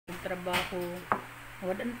trabaho.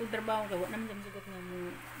 Wadan ko trabaho kay wa naman jam sagot nga mo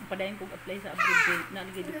padayon ko apply sa abroad kay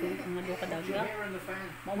naligid ko nga do kadaga.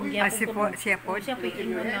 Mao gyapon ko. Siya po. Siya po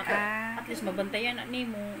ingon na at least mabantayan na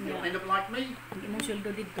nimo nya. Imong sweldo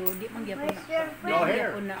dito di man gyapon na.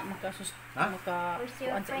 Gyapon na maka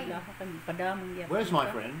kuan sa ila kan padamon gyapon. Where's my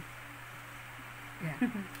friend? Yeah.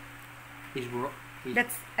 He's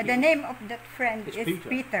That's the name of that friend is Peter.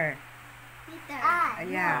 Peter.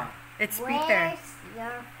 Yeah. It's Peter. Where's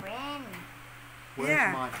your friend?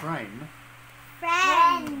 Where's my friend?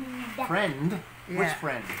 Friend. Yeah. Which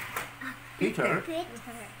friend? Peter? Peter.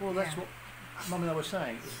 Well, that's what Mum and I was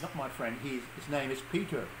saying. It's not my friend. His name is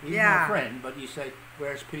Peter. He's Yeah. my friend, but you say,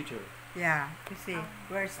 where's Peter? Yeah. You see,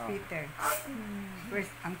 where's Peter?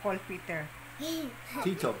 Where's Uncle Peter?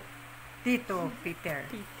 Tito. Tito Peter.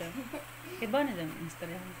 Tita. Iba na jang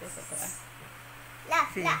istoryahan ko sa to.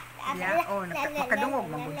 See, yeah. Oh, makadungog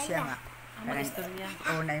magud siya nga. Ang istorya.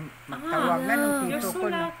 Oh, na magtawag na ng You're tito so ko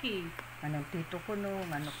no. lucky. Anong tito ko no,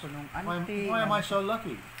 ano ko nung Why auntie. am I so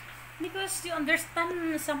lucky? Because you understand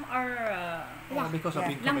some are Well, because I've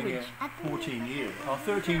been coming here Language. 14 years, or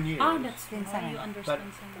 13 years. that's why you understand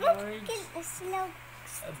some words. Slow.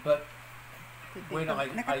 But when I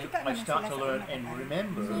start to learn and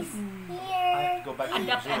remember, I have to go back to New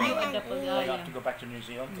Adapt and you Zealand. adapt I yeah. have to go back to New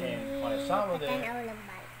Zealand, and my Sawa there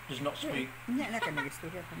does not speak. Hindi na ka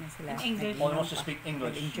nag-istorya pa na sila. In English. Well, he wants to speak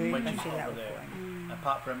English Nag-enjoy when man she's sila over there. upuan.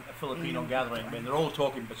 Apart from a Filipino gathering, when they're all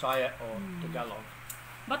talking Bisaya or Tagalog.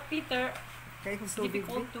 But Peter, Kaya kung it's tubig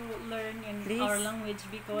difficult to learn in Please. our language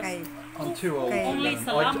because kay I'm too old. Okay. to Only learn.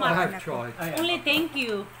 salamat. I have tried. only thank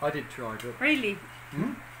you. I did try, but Really?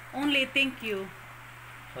 Hmm? Only thank you.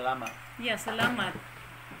 Salamat. Yeah, salamat.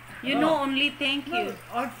 You know only thank you.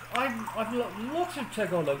 I've lots of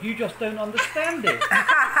Tagalog. You just don't understand it.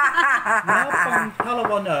 Napang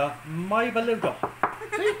Palawana, may baluga.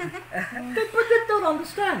 See? But they don't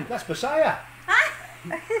understand. That's Bisaya.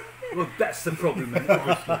 Well, that's the problem,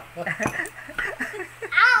 obviously.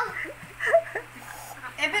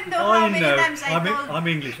 Even though how I many know. times I told, I'm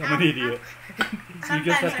English. I'm an idiot. So you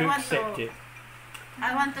just have to accept it.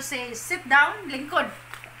 I want to say, sit down, lingkod.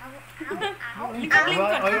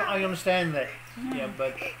 I understand that. Yeah,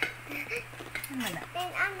 but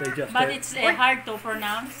They just But don't, it's hard to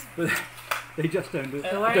pronounce. they just don't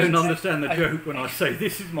words. understand the joke when I say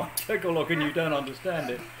this is my Tagalog and you don't understand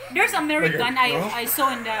it. There's American I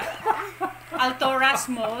saw in the Altoras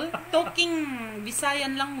Mall talking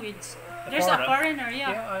Visayan language. There's a foreigner,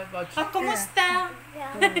 yeah. Kumusta?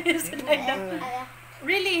 It's like that.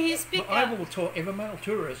 Really, he speak. I will talk if I'm a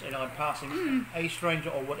tourist and I'm passing a stranger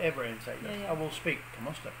or whatever and say, Yeah, yeah. I will speak.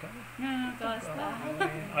 Kamusta? Kumusta?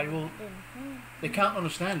 I will. They can't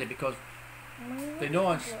understand it because they know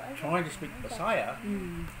I'm trying to speak Bisaya,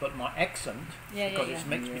 but my accent, Yeah, because yeah, it's yeah.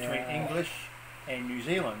 mixed between English and New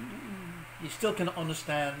Zealand, you still cannot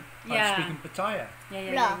understand Yeah. I'm speaking Bisaya.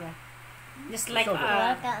 Yeah. Just like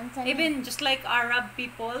even just like Arab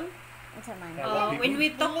people, when we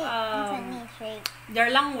talk their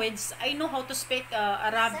language, I know how to speak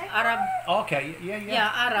Arab. Okay, yeah.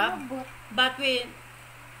 Yeah, Arab. But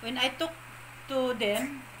when I talk to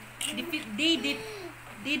them,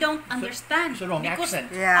 they don't understand It's the wrong because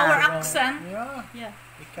accent. Yeah. our It's the wrong- accent. Yeah,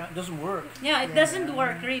 it doesn't work. Yeah, it doesn't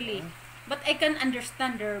work really. But I can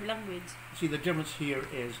understand their language. See, the difference here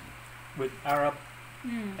is with Arab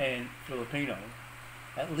and Filipino.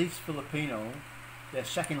 At least Filipino, their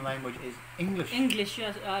second language is English. English,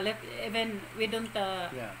 yes. Even we don't. Yeah.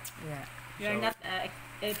 Yeah. We are So not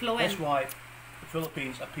fluent. that's why the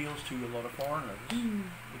Philippines appeals to a lot of foreigners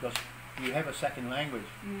because you have a second language.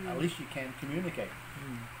 At least you can communicate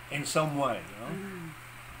in some way, you know.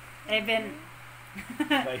 Even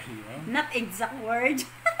Basically, you know. not exact word.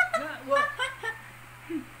 Yeah, well,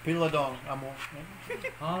 Piladong, amo.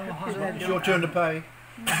 It's your turn to pay.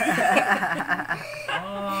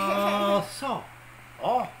 So.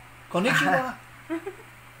 Oh, konnichiwa.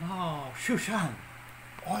 Oh, Shushan.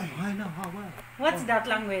 Oi. I know how well. What's that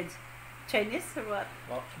language? Chinese or what?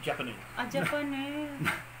 Well, Japanese. Japanese.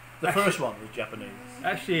 The first one was Japanese.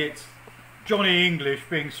 Actually, it's Johnny English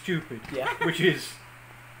being stupid. Yeah. Which is,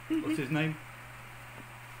 what's his name?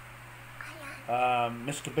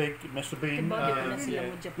 Mr. Big, Mr. Bean. Kibago na sila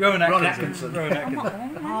mo Japan. Rowan Ron Atkinson. Atkinson. Rowan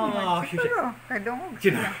Atkinson. Oh, Siguro, kadungog Do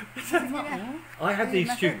you know, sila. I have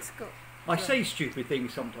these stupid. Message ko. I say stupid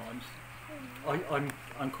things sometimes.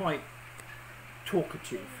 I'm quite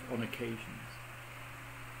talkative on occasions.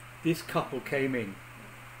 This couple came in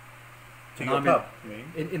To And your I'm pub, you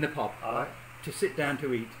mean? in the pub Ah. to sit down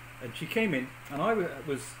to eat, and she came in, and I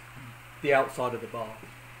was the outside of the bar,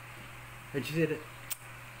 and she said,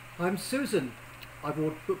 "I'm Susan. I've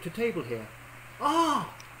booked a table here. Ah,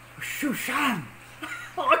 Shushan!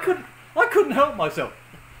 I couldn't help myself.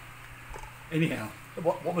 Anyhow,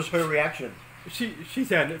 What was her reaction? she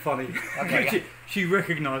found it funny. Okay. she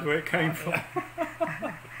recognised where it came from.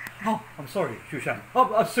 Oh, I'm sorry, Shushan.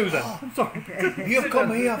 Oh, Susan. I'm sorry. You've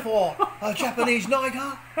come here for a Japanese night,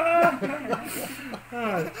 huh?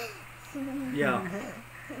 Yeah.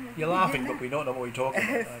 You're laughing, but we don't know what you're talking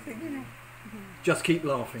about. Just keep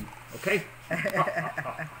laughing, okay?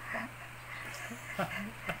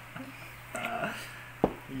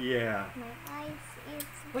 Yeah. My eyes is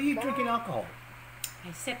Were you drinking alcohol?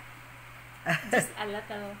 I sip. Just a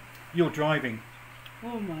little. You're driving.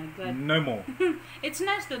 Oh my god. No more. It's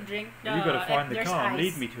nice to drink You've got to if find the there's car and ice.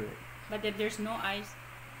 lead me to it. But if there's no ice,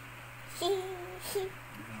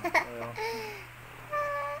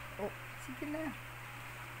 Sige na.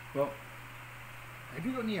 Well, have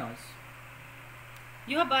you got any ice?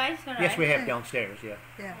 you have ice, alright? Yes, we have downstairs, yeah.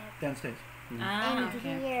 Yeah. Downstairs. Ah, and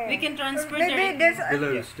okay. here. We can transfer Maybe there. there's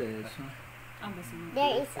Below Yeah. stairs. Huh? Ah, basta mo.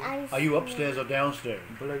 There is ice. Are you upstairs or downstairs?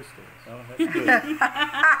 Below stairs. Oh, that's good.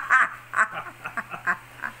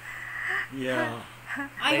 Yeah.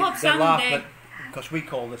 I hope they laugh, someday. but because we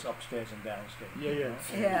call this upstairs and downstairs. Yeah.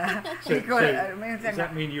 Yeah. So, Minsan does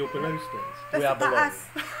that mean you're below stairs? We are below.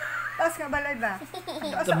 Taas nga balay ba?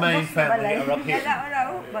 Taas The ang main bus nga family balay. are up here. Wala,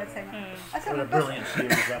 Basa nga. Asa What mo a brilliant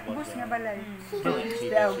series that was. bus nga balay. Brilliant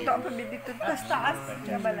Daw, series. to ang pabidito. Taas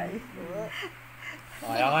nga balay.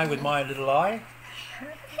 I with my little eye,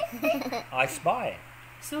 I spy.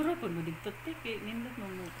 Suro po mo dito tik nindot mo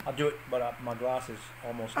mo. I do it, but my glass is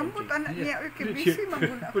almost Ambot empty. anak niya, Put busy it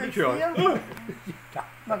maguna put kay it your siya. eye.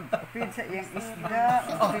 Mag-feed sa iyang isda,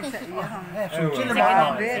 mag-feed sa iyang. Have Oh, some chill in Second my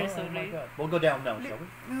one, eye. sir, Oh sorry. my God. We'll go down now, shall we?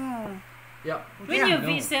 No. Yeah. When Yeah. you No.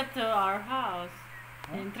 visit to our house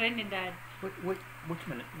in Trinidad, Wait a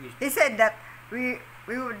minute. He said that we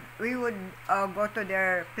would go to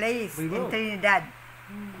their place We in will. Trinidad.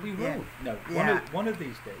 We Yeah. will. No. Yeah. One of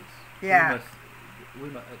these days. Yeah. We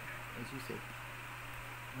must, as you said,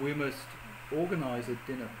 we must organise a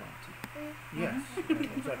dinner party. Yes,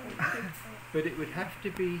 exactly. But it would have to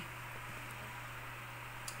be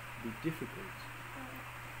difficult.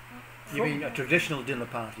 You mean a traditional dinner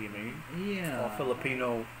party, you mean? Yeah. Or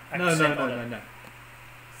Filipino No, accent on it? no.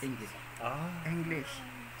 English. Ah, English.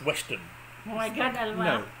 Western. oh my God, Alma.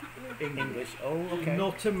 No. English. Oh, okay.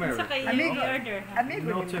 Not Sa American. kayo Amigo. i-order, ha? Amigo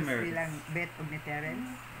Not din mas American. silang bet og ni Terence.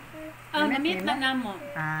 Oh, Namit namit nila? na namo.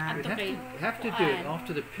 Ah, We'd Ato kay have to do it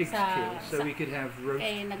after the pig's sa- killed, so sa- we could have roast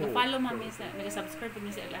kay pork. nag-follow mami sa nag-subscribe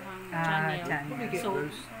kami sa ilahang Ah, channel. channel. Probably get So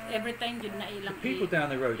roast. every time jud na The ilang people down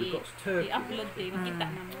the road have got turkey. i-upload to makita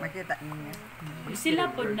namo. makita ninyo. Sila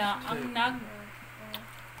po na ang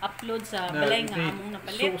nag-upload sa No, balay nga the among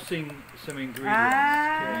napalit. sourcing some ingredients.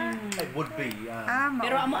 Ah. It would be.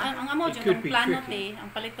 Pero ang amo It jud could ang be plano tricky. te, ang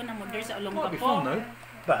palit ko na mo der sa ulong Might be fun gapo. though.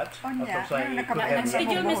 But, Oh, as yeah. I'm saying, you could Nag- have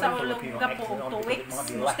Nag-schedule mi sa Filipino ulong gapo accent on og 2 it, weeks. because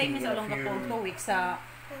it might be Stay lacking mi in sa a ulong gapo few og 2 weeks sa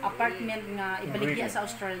apartment nga ibaligya sa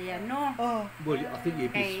Australia, no? Oh, Well, I think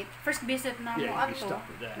you'd be, Kay first visit na mo yeah, you'd be ato. stuck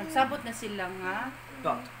with that. Nagsabot na sila nga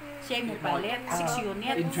But siya mo palit 6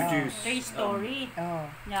 unit. introduce 3 story. oh,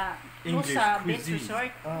 Nga English sa beach cuisine.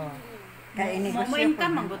 resort. oh. Kaya Mo inegosyo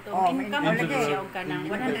income ang gusto. Oh, Income may ang income. siya og kanang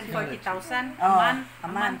 140,000 a Oh, month. a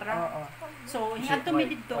month. ra. Oo. So, See, hingadto mi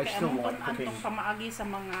I- didto I kay still among like antong cooking. pamaagi sa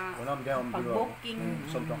mga when I'm down below, pag-booking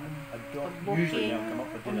sometimes I don't Booking, usually don't come up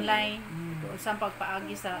for dinner. online, because usang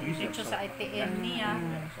pagpaagi sa Usually diretso I'm sa so- ITM niya.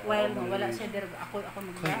 So While I'm gonna wala use siya der ako clean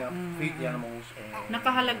magda. up, feed the animals, and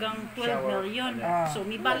Nakahalagang 12 shower, million. and then So,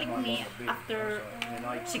 mibalik walk my mi dog a bit, after and then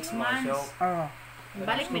I 6 cook months. myself. Oh.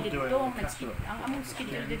 Balik mi Still dito. doing the custom. Ang among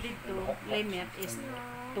schedule dito, limit is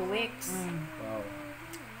 2 weeks. Wow.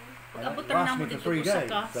 Pag-abot It na lasts namo me for dito 3 usa days,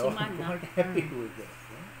 ka so I'm semana. quite happy with it.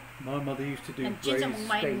 my mother used to do Nag-change braised ang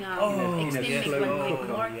mind steak nga Oh, extend yes. me 1 week Oh,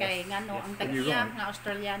 more yes. kay ngano ang And you're tag-iya right. nga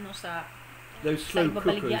Australiano sa those sa slow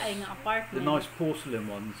ibabaligya cookers, ay nga apartment. the nice porcelain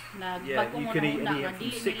ones. na Yeah, bagong you can eat una anywhere nga from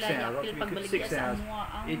dili 6 nila hours, yapil you could pagbaligya 6 sa hours, amua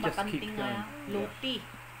ang it just bakanting keeps nga going. luti.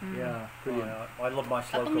 Yeah, brilliant. I love my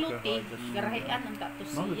slow Atong cooker. luti, I just, garahian ang tato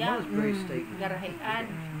Mother's siya. braised steak. Garahian.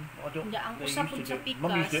 I don't, Nga ang they usa used pud to sa do, Mum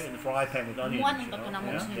used to do pikas. it in the fry pan with onions. Muan ang you tato know, na mo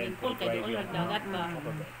yeah, sa then swimming put pool the kay gravy doon on dagat ba. top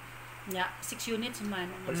of it. Nya 6 units man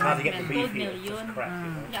ang But it's hard to get the apartment, 12 beef here, it's million. just crap, you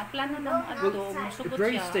know. Nya plano na mo adto The musugod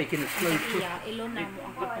braised siya. steak in a slow Ang cook, iya ilo na mo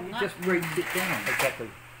ang kapunga. just raised it down. Exactly.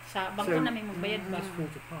 Sa bangko So, na may magbayad ba? Just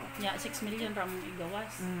falls apart. Ya, 6 million ra mong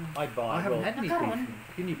igawas. I haven't had any Nakaroon.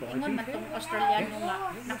 beef. Can you buy Ingon man beef? tong Australiano nga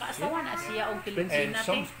nakaasawa na siya og And Pilipina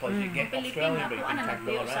some te. places you get Pilipina Australian ko beef ana and take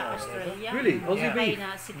nagtuyo all sa around. Australia. Really? Aussie Yeah. Kay beef? na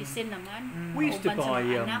citizen naman. We used to uban sa buy,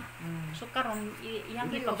 mga anak. So karon iyang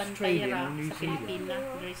was it ipabantay Australian ra or New sa Zealand? Pilipina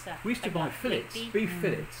diri sa. We used to buy fillets, Leyte. beef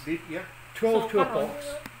fillets. Yeah. 12 to a karon, box.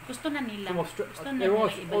 gusto na nila. From Gusto na they're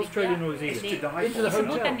nila ibalik. Australian or New It's to Zealand. die Into the for.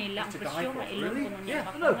 Subutan hotel. nila ang It's to presyo die nga for. ilong Really? kuno niya Yeah,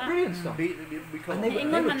 baka no, nga. brilliant stuff. We call And it. they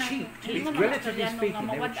Ingon were man ang cheap. ingon Relatively man Australiano speaking,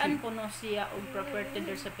 nga they were mawadaan cheap. ko no siya og property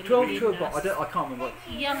der sa 12 to a box. Pilipinas. I can't remember.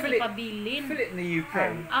 Iyang Fillet- ipabilin Fillet in the UK.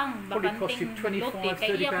 ang probably cost you bakanting 25, lote kay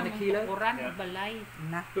 30 iya pound a kung kilo. tukuran Yeah. og balay.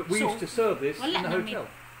 Na, But we So, used to serve this wala in the na hotel.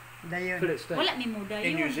 dayon. Fillet steak. Wala ni muda In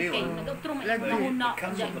yun. New Zealand, Kay nagagturo man Lagi. yung nahuna It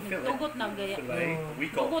comes dyan, on the fillet. tugot na gaya. Fillet. We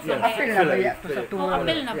got Tugot Yeah. na Apil gaya. na ba Fillet, ya to sa fillet. Oh, tuwa?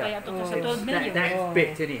 apil na ba Yeah. yato to sa Oh, 12 That, million. that's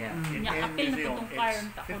bit anyhow. Nya, In apil New na Zealand, tutong car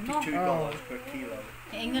it's ta ko, no? $52 per kilo.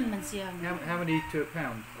 Ingon man siya. How many to a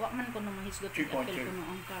pound? Wa man ko na mahisgot yung 2.2. apil ko no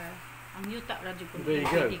ang car. Ang yuta radyo ko There you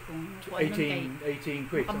go. pwede kung kuan nun kay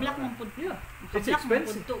 18 quid. something kablak like mong that. pud. Yeah. It's Kablak mong pud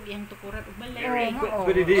expensive. to iyang tukuran og balay. Oo,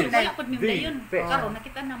 But it is Wala pud mi the dayon. best. Karon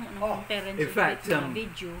nakita na mo ng conference In fact,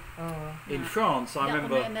 video. Oo. In France, I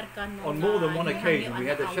remember on more than one occasion we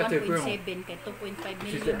had the Chateau Briand, 1.7 kay 2.5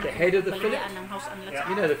 which is million. the head of the fillet. Balayaan ng house unless Yeah.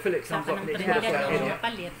 You know, the fillet sa comes up and kanang it's got a trinidad head. nga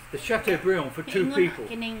palit. The Chateau Briand for two Ingon, people,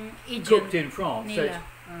 kining cooked agent in France. So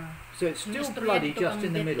nila. it's still bloody just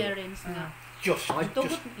in the middle. Just.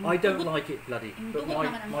 I don't like it bloody, but Tugot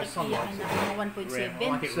naman ang my son tagiyan likes na it. mga 1.7. I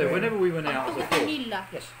like it So whenever we went out as a Tugot couple, nila.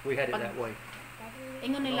 yes, we had it that way.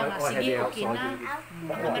 Ingon nila nga, I had sige, the okay outside. na.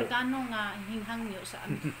 Ang Amerikano nga hinghangyo sa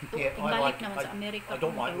Yeah, I ibalik like naman it. sa Amerika. I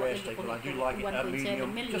don't like kung rare wala steak, ko but I do ng like it 1.7 medium,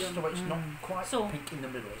 just so it's not quite So, pink in the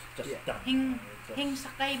middle. It's just Yeah. done. Hing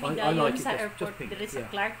sakay I bigayon like it sa just airport pink, diri sa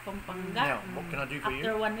yeah. Clark, Pampanga. Now, what can I do for After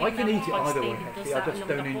you? 1 I week can na eat it ako either pag-stay way, dito actually. sa I just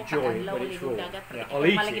don't Along enjoy it, Kadalaw, but it's Ligong raw. Dagat. Yeah. I'll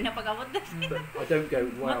eat Malagi it. na pag-awat. But I don't go,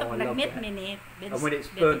 wow, Moto I love nagnet that. minute. And when it's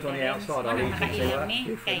burnt on the outside, I'll eat it and say, well, that's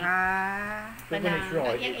different. Kay Ah, But when it's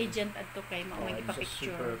right, yung agent adto kay mao Oh, may it's just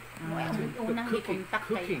ipa-picture. superb. Mo ang unang But cooking- gi-contact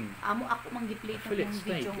kay cooking, amo ako mang gi-play fillet ng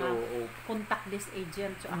steak video nga or contact this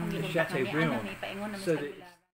agent. So ako The gi-contact Chateau niya Briand. ano may paingon na So sa that- kabila.